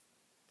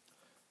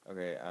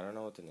Okay, I don't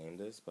know what to name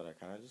this, but I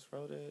kind of just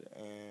wrote it,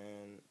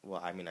 and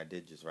well, I mean, I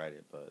did just write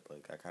it, but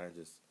like I kind of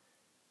just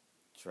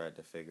tried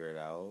to figure it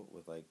out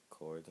with like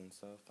chords and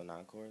stuff, but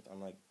not chords. I'm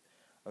like,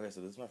 okay,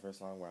 so this is my first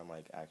song where I'm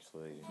like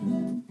actually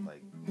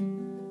like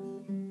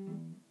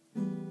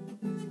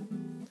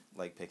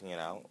like picking it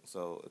out,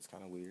 so it's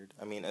kind of weird.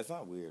 I mean, it's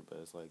not weird, but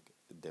it's like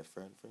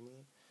different for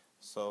me.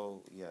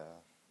 So yeah,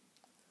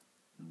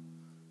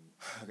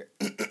 okay.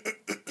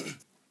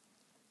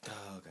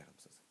 Oh god, I'm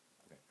so sick.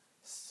 Okay.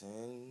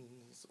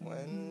 Since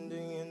when do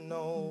you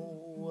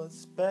know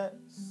what's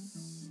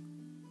best?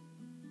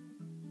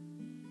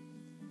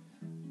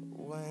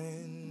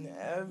 When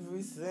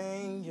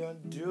everything you're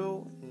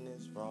doing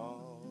is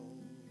wrong.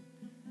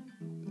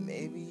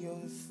 Maybe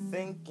you're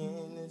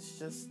thinking it's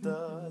just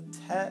a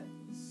test,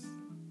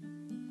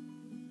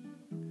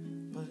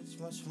 but it's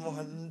much more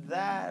than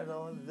that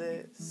on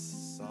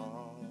this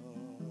song.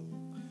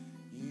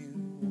 You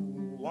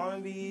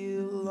wanna be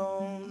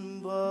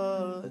alone,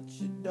 but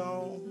you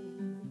don't.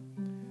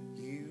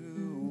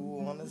 You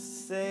wanna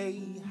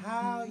say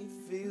how you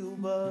feel,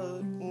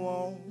 but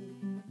won't.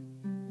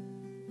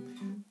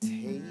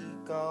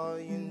 Take all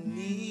you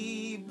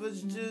need, but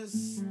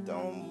just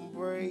don't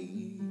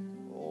break.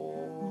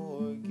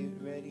 Or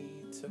get ready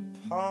to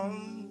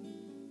pump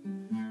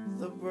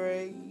the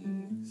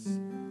brakes.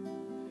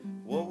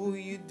 What will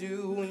you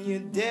do when your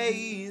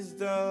day's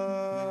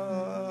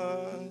done?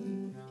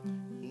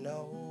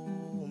 No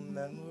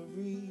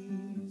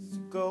memories,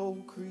 go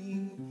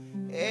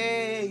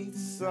create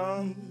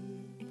some.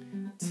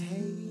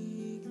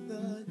 Take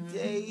the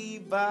day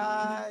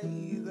by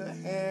the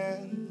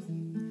hand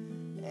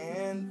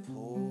and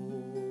pull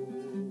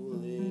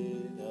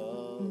it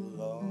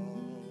along.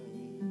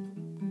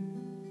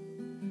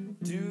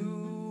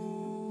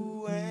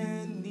 Do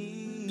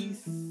anything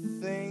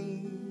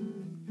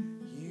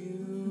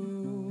you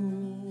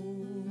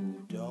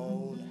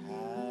don't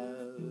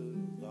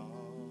have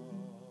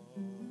on.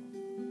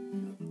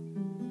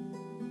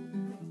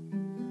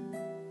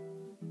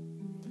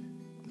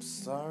 I'm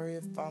sorry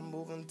if I'm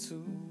moving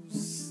too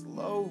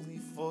slowly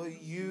for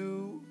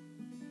you.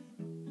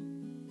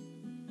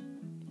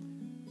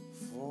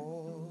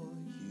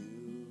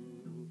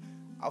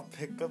 I'll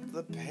pick up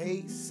the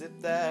pace if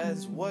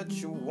that's what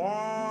you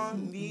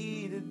want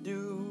me to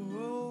do.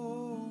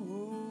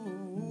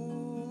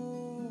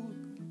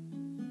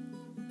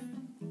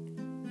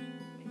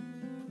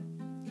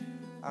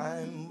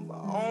 I'm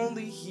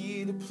only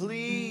here to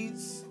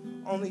please,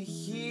 only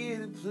here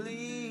to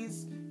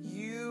please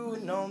you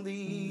and only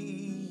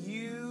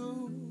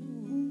you.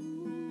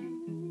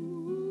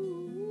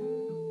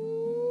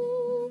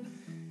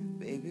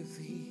 Baby,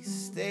 please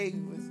stay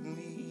with me.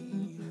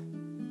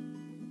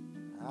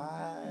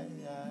 I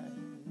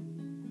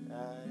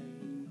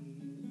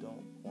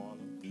don't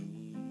wanna be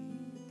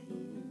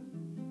blue.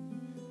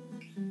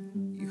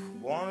 You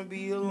wanna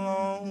be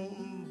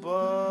alone,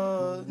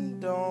 but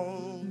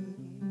don't.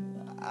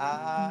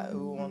 I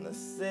wanna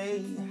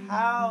say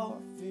how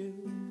I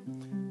feel,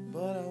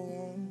 but I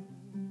won't.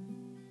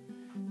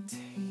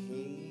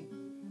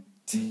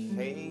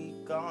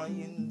 Take all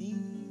you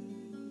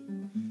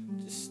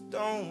need. Just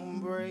don't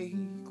break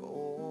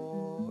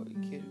or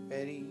get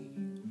ready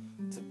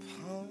to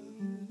pump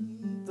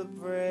the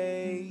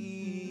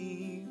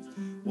brakes.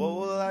 What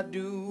will I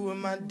do when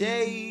my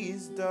day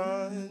is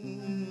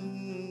done?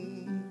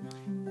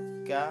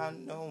 I've got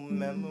no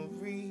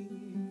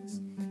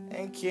memories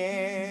and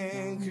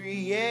can't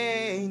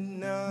create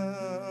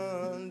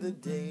none. The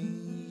day